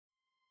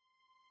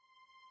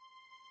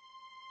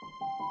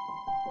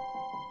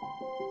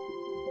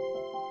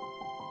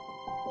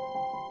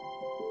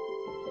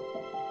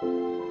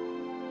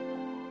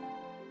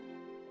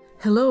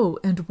Hello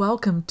and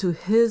welcome to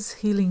His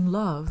Healing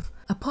Love,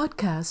 a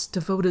podcast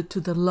devoted to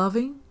the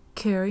loving,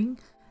 caring,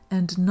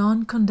 and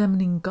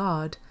non-condemning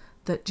God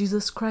that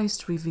Jesus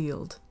Christ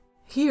revealed.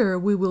 Here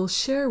we will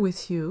share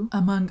with you,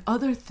 among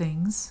other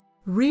things,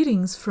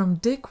 readings from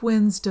Dick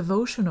Wynn's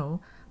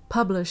devotional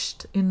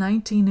published in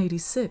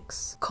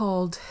 1986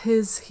 called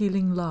His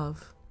Healing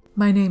Love.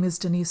 My name is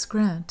Denise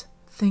Grant.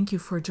 Thank you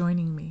for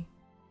joining me.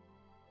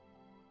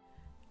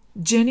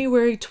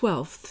 January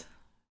 12th.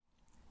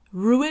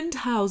 Ruined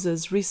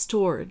houses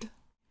restored.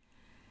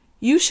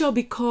 You shall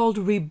be called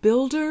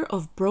rebuilder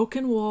of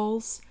broken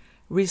walls,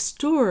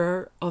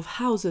 restorer of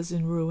houses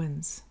in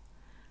ruins.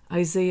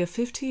 Isaiah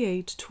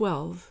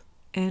 58:12,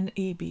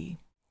 NEB.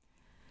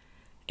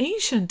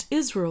 Ancient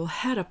Israel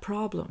had a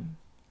problem.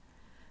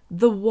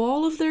 The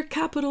wall of their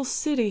capital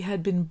city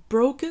had been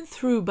broken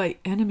through by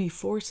enemy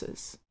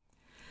forces.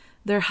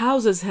 Their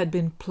houses had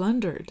been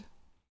plundered.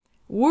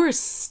 Worse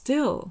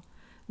still,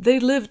 they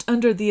lived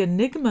under the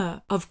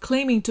enigma of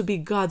claiming to be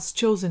God's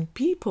chosen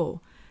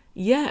people,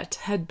 yet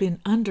had been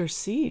under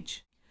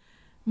siege.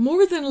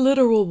 More than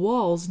literal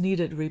walls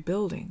needed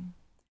rebuilding.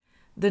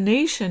 The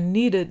nation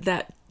needed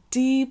that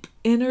deep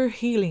inner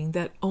healing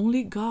that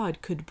only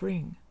God could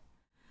bring.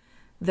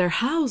 Their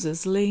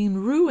houses lay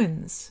in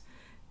ruins,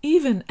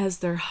 even as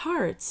their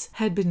hearts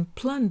had been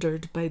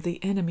plundered by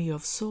the enemy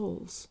of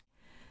souls.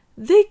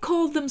 They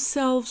called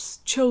themselves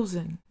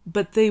chosen,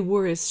 but they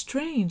were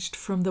estranged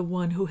from the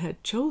one who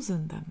had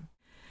chosen them.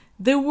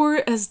 They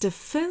were as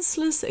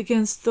defenseless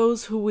against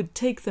those who would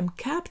take them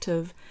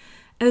captive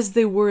as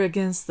they were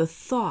against the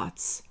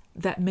thoughts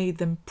that made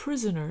them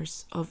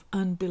prisoners of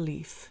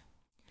unbelief.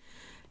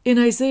 In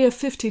Isaiah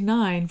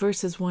 59,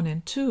 verses 1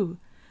 and 2,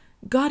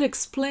 God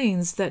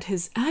explains that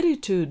his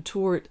attitude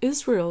toward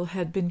Israel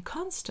had been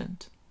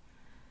constant.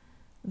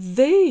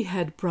 They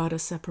had brought a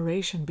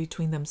separation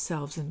between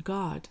themselves and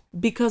God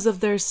because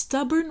of their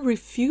stubborn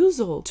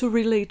refusal to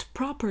relate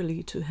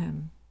properly to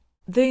him.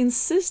 They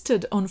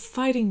insisted on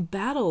fighting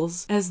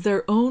battles as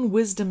their own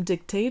wisdom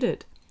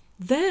dictated,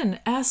 then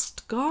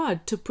asked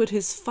God to put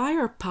his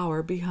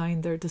firepower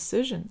behind their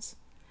decisions.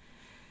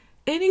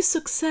 Any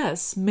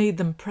success made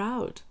them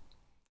proud.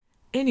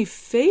 Any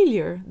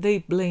failure they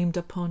blamed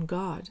upon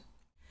God.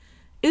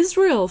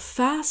 Israel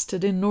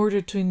fasted in order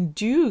to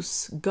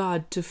induce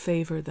God to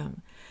favor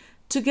them,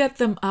 to get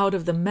them out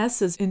of the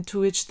messes into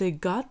which they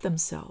got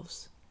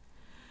themselves.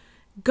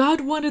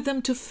 God wanted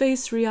them to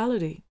face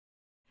reality.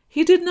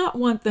 He did not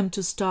want them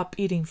to stop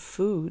eating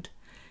food.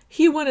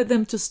 He wanted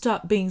them to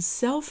stop being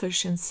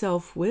selfish and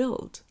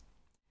self-willed.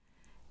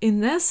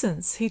 In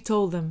essence, he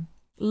told them,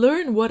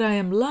 learn what I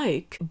am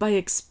like by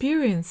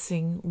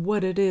experiencing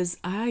what it is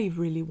I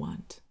really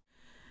want.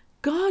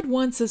 God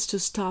wants us to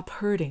stop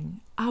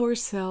hurting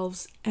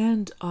ourselves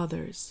and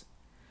others,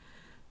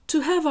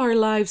 to have our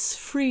lives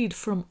freed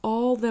from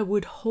all that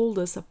would hold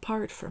us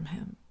apart from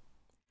him.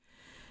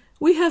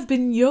 We have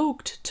been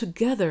yoked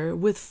together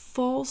with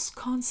false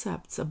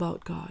concepts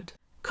about God.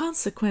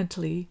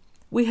 Consequently,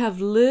 we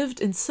have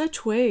lived in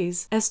such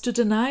ways as to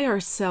deny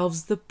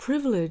ourselves the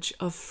privilege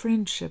of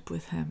friendship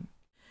with him.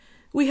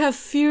 We have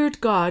feared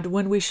God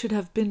when we should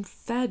have been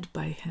fed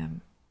by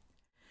him.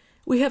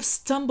 We have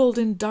stumbled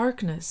in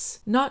darkness,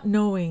 not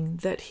knowing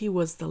that he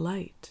was the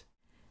light.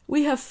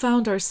 We have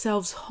found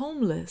ourselves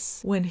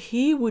homeless when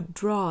he would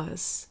draw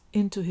us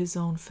into his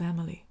own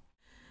family.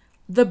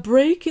 The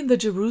break in the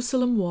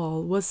Jerusalem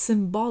wall was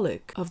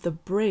symbolic of the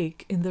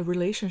break in the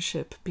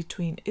relationship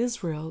between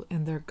Israel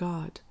and their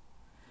God.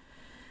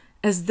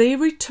 As they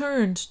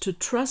returned to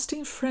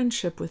trusting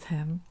friendship with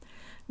him,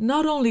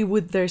 not only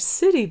would their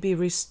city be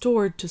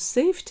restored to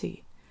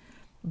safety,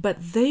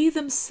 but they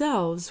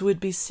themselves would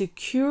be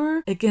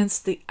secure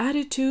against the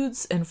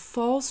attitudes and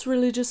false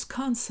religious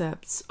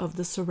concepts of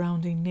the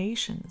surrounding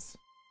nations.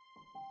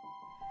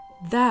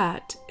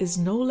 That is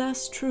no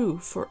less true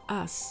for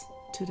us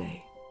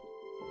today.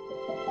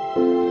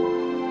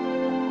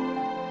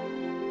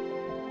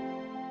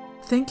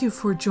 Thank you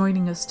for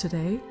joining us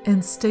today,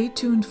 and stay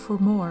tuned for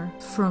more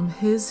from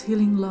His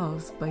Healing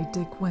Love by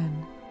Dick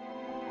Wynn.